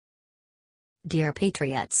Dear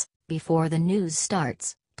Patriots, before the news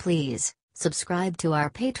starts, please subscribe to our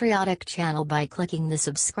patriotic channel by clicking the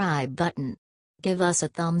subscribe button. Give us a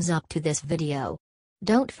thumbs up to this video.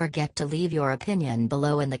 Don't forget to leave your opinion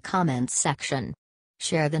below in the comments section.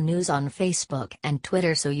 Share the news on Facebook and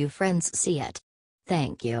Twitter so you friends see it.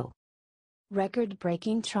 Thank you.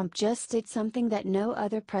 Record-breaking Trump just did something that no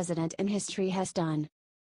other president in history has done.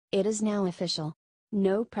 It is now official.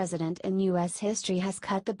 No president in U.S. history has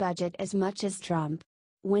cut the budget as much as Trump.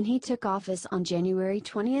 When he took office on January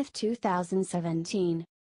 20, 2017,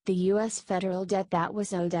 the U.S. federal debt that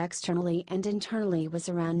was owed externally and internally was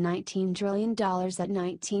around $19 trillion at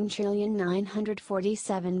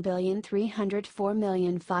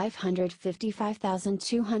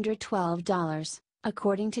 $19,947,304,555,212,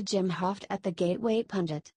 according to Jim Hoft at the Gateway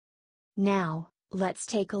Pundit. Now, let's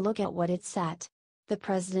take a look at what it's at. The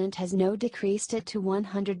president has decreased it to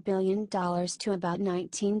 $100 billion to about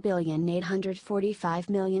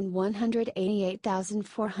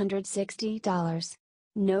 $19,845,188,460.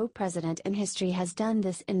 No president in history has done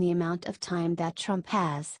this in the amount of time that Trump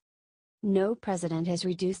has. No president has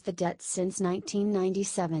reduced the debt since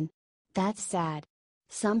 1997. That's sad.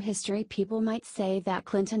 Some history people might say that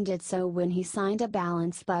Clinton did so when he signed a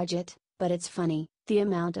balanced budget, but it's funny, the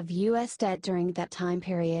amount of U.S. debt during that time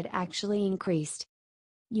period actually increased.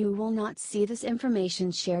 You will not see this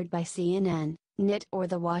information shared by CNN, NIT or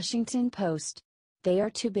the Washington Post. They are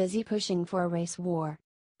too busy pushing for a race war.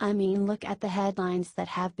 I mean, look at the headlines that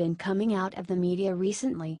have been coming out of the media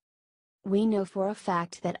recently. We know for a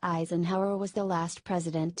fact that Eisenhower was the last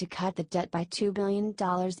president to cut the debt by $2 billion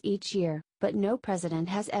each year, but no president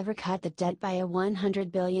has ever cut the debt by $100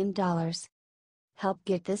 billion. Help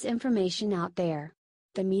get this information out there.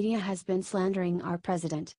 The media has been slandering our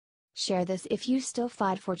president. Share this if you still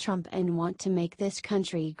fight for Trump and want to make this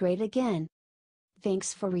country great again.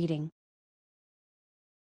 Thanks for reading.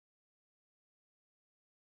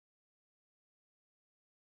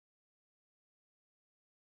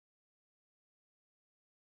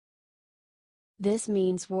 This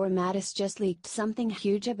means War Mattis just leaked something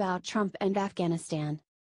huge about Trump and Afghanistan.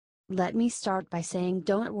 Let me start by saying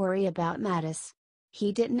don't worry about Mattis.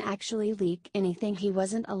 He didn't actually leak anything he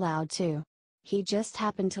wasn't allowed to. He just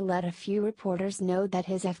happened to let a few reporters know that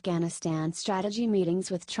his Afghanistan strategy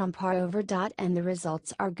meetings with Trump are over. And the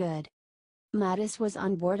results are good. Mattis was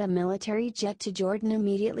on board a military jet to Jordan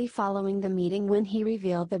immediately following the meeting when he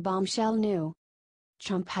revealed the bombshell news.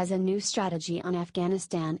 Trump has a new strategy on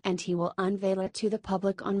Afghanistan and he will unveil it to the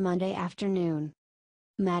public on Monday afternoon.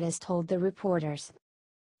 Mattis told the reporters,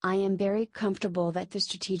 "I am very comfortable that the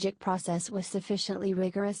strategic process was sufficiently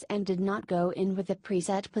rigorous and did not go in with a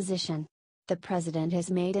preset position. The president has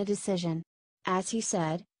made a decision. As he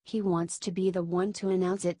said, he wants to be the one to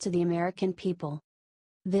announce it to the American people.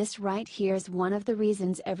 This right here is one of the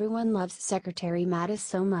reasons everyone loves Secretary Mattis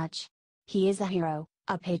so much. He is a hero,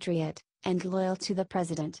 a patriot, and loyal to the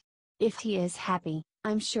president. If he is happy,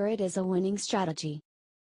 I'm sure it is a winning strategy.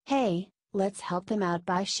 Hey, let's help them out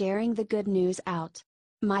by sharing the good news out.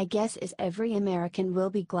 My guess is every American will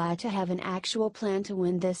be glad to have an actual plan to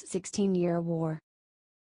win this 16-year war."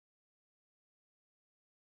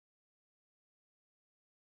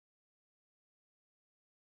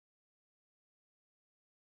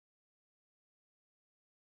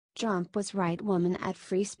 Trump was right. Woman at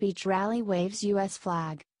free speech rally waves U.S.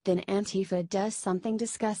 flag, then Antifa does something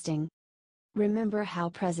disgusting. Remember how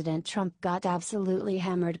President Trump got absolutely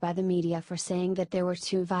hammered by the media for saying that there were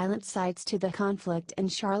two violent sides to the conflict in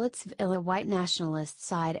Charlottesville, a white nationalist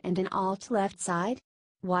side and an alt-left side?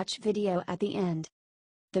 Watch video at the end.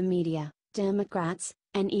 The media, Democrats,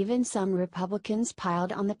 and even some Republicans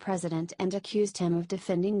piled on the president and accused him of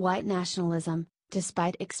defending white nationalism,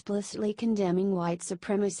 despite explicitly condemning white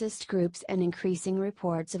supremacist groups and increasing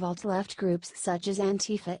reports of alt-left groups such as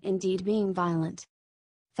Antifa indeed being violent.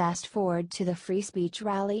 Fast forward to the free speech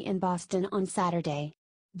rally in Boston on Saturday.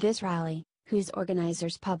 This rally, whose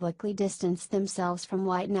organizers publicly distanced themselves from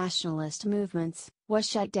white nationalist movements, was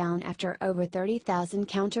shut down after over 30,000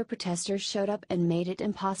 counter-protesters showed up and made it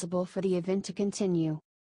impossible for the event to continue.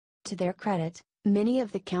 To their credit, many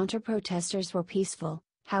of the counter-protesters were peaceful.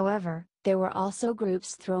 However, there were also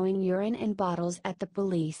groups throwing urine and bottles at the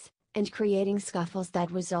police, and creating scuffles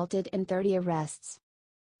that resulted in 30 arrests.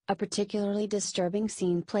 A particularly disturbing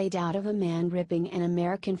scene played out of a man ripping an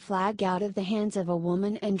American flag out of the hands of a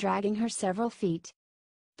woman and dragging her several feet.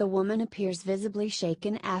 The woman appears visibly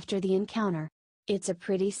shaken after the encounter. It's a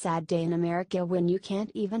pretty sad day in America when you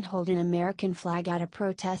can't even hold an American flag at a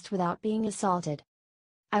protest without being assaulted.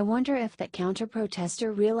 I wonder if that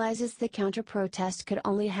counter-protester realizes the counter-protest could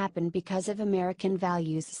only happen because of American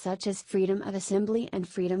values such as freedom of assembly and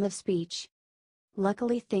freedom of speech.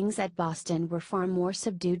 Luckily things at Boston were far more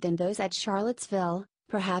subdued than those at Charlottesville,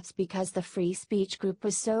 perhaps because the free speech group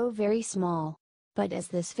was so very small. But as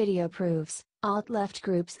this video proves, alt-left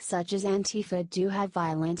groups such as Antifa do have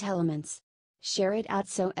violent elements. Share it out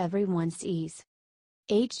so everyone sees.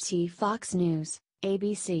 HT Fox News,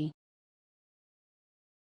 ABC.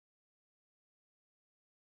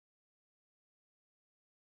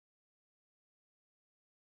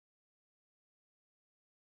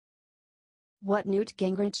 What Newt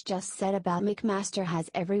Gingrich just said about McMaster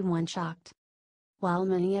has everyone shocked. While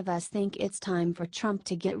many of us think it's time for Trump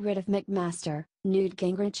to get rid of McMaster, Newt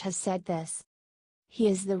Gingrich has said this. He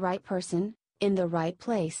is the right person, in the right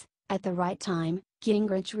place, at the right time,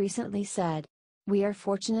 Gingrich recently said. We are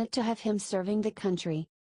fortunate to have him serving the country.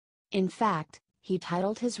 In fact, he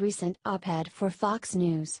titled his recent op-ed for Fox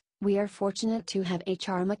News, "We are fortunate to have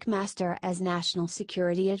H.R. McMaster as National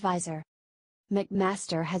Security Advisor."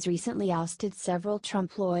 McMaster has recently ousted several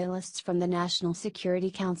Trump loyalists from the National Security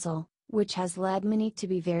Council, which has led many to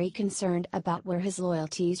be very concerned about where his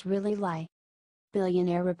loyalties really lie.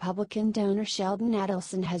 Billionaire Republican donor Sheldon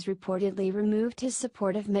Adelson has reportedly removed his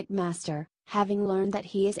support of McMaster, having learned that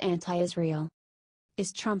he is anti-Israel.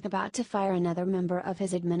 Is Trump about to fire another member of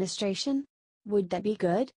his administration? Would that be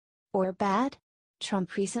good? Or bad?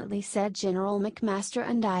 Trump recently said General McMaster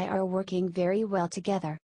and I are working very well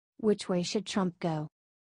together. Which way should Trump go?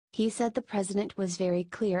 He said the president was very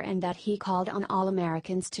clear and that he called on all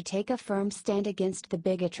Americans to take a firm stand against the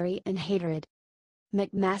bigotry and hatred.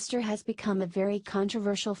 McMaster has become a very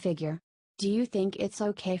controversial figure. Do you think it's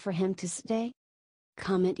okay for him to stay?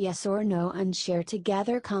 Comment yes or no and share to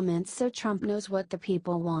gather comments so Trump knows what the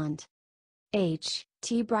people want.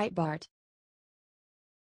 H.T. Breitbart.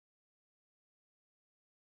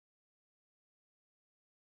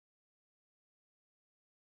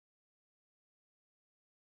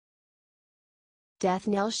 Death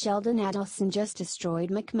knell. Sheldon Adelson just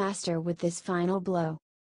destroyed McMaster with this final blow.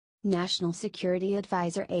 National Security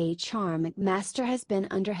Advisor H.R. McMaster has been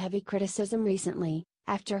under heavy criticism recently,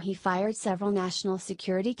 after he fired several National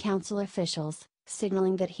Security Council officials,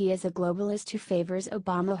 signaling that he is a globalist who favors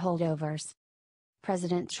Obama holdovers.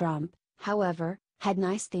 President Trump, however, had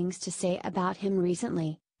nice things to say about him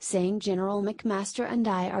recently, saying General McMaster and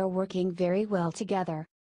I are working very well together.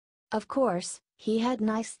 Of course, he had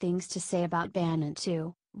nice things to say about Bannon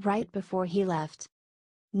too, right before he left.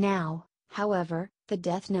 Now, however, the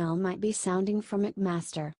death knell might be sounding for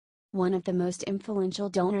McMaster. One of the most influential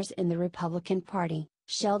donors in the Republican Party,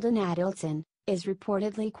 Sheldon Adelson, is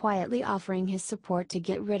reportedly quietly offering his support to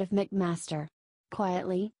get rid of McMaster.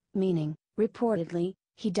 Quietly, meaning, reportedly,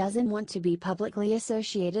 he doesn't want to be publicly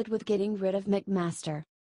associated with getting rid of McMaster.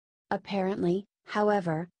 Apparently,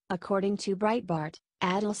 however, according to Breitbart,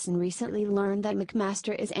 Adelson recently learned that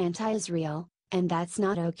McMaster is anti-Israel, and that's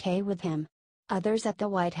not okay with him. Others at the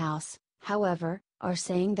White House, however, are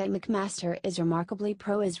saying that McMaster is remarkably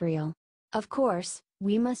pro-Israel. Of course,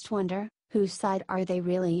 we must wonder, whose side are they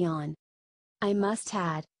really on? I must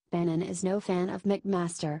add, Bannon is no fan of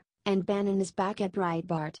McMaster, and Bannon is back at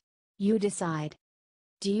Breitbart. You decide.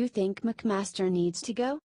 Do you think McMaster needs to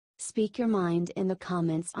go? Speak your mind in the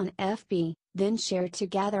comments on FB, then share to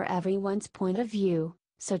gather everyone's point of view,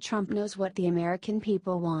 so Trump knows what the American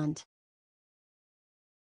people want.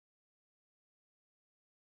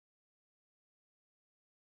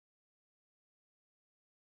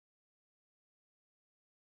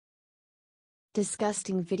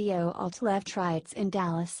 Disgusting video. Alt-left riots in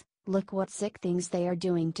Dallas, look what sick things they are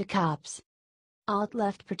doing to cops.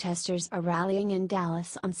 Alt-left protesters are rallying in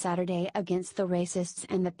Dallas on Saturday against the racists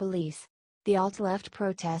and the police. The alt-left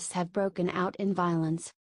protests have broken out in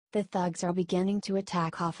violence. The thugs are beginning to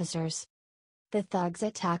attack officers. The thugs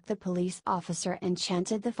attacked the police officer and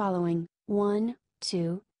chanted the following, 1,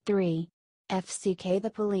 2, 3. FCK the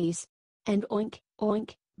police. And oink,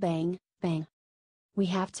 oink, bang, bang. We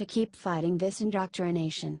have to keep fighting this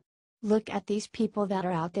indoctrination. Look at these people that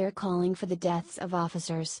are out there calling for the deaths of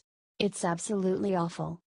officers. It's absolutely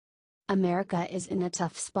awful. America is in a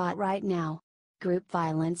tough spot right now. Group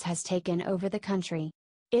violence has taken over the country.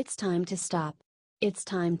 It's time to stop. It's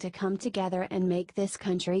time to come together and make this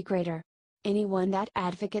country greater. Anyone that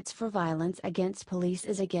advocates for violence against police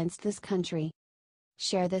is against this country.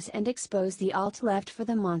 Share this and expose the alt-left for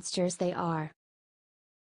the monsters they are.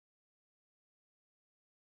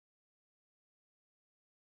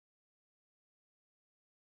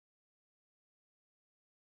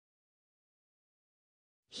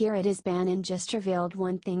 Here it is. Bannon just revealed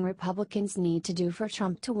one thing Republicans need to do for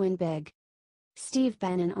Trump to win big. Steve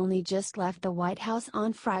Bannon only just left the White House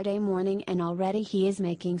on Friday morning and already he is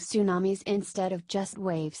making tsunamis instead of just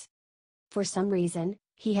waves. For some reason,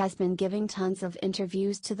 he has been giving tons of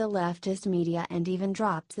interviews to the leftist media and even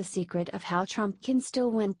dropped the secret of how Trump can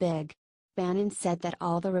still win big. Bannon said that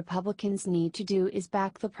all the Republicans need to do is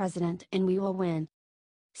back the president and we will win.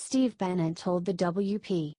 Steve Bannon told the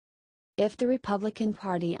WP. If the Republican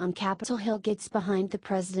Party on Capitol Hill gets behind the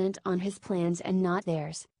president on his plans and not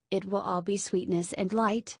theirs, it will all be sweetness and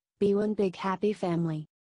light, be one big happy family.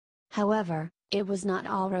 However, it was not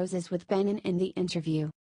all roses with Bannon in the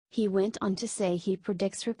interview. He went on to say he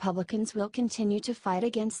predicts Republicans will continue to fight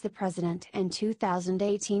against the president and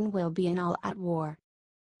 2018 will be an all-out war.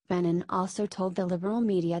 Bannon also told the liberal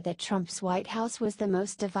media that Trump's White House was the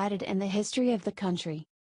most divided in the history of the country.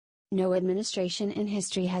 No administration in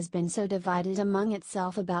history has been so divided among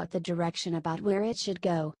itself about the direction about where it should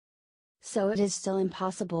go. So it is still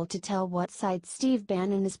impossible to tell what side Steve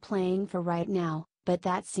Bannon is playing for right now, but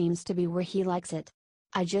that seems to be where he likes it.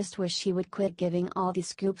 I just wish he would quit giving all the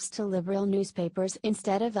scoops to liberal newspapers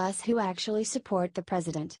instead of us who actually support the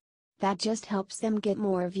president. That just helps them get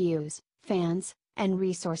more views, fans, and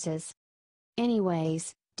resources.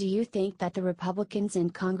 Anyways, do you think that the Republicans in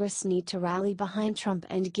Congress need to rally behind Trump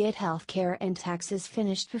and get health care and taxes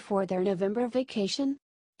finished before their November vacation?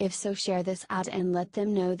 If so, share this out and let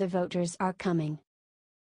them know the voters are coming.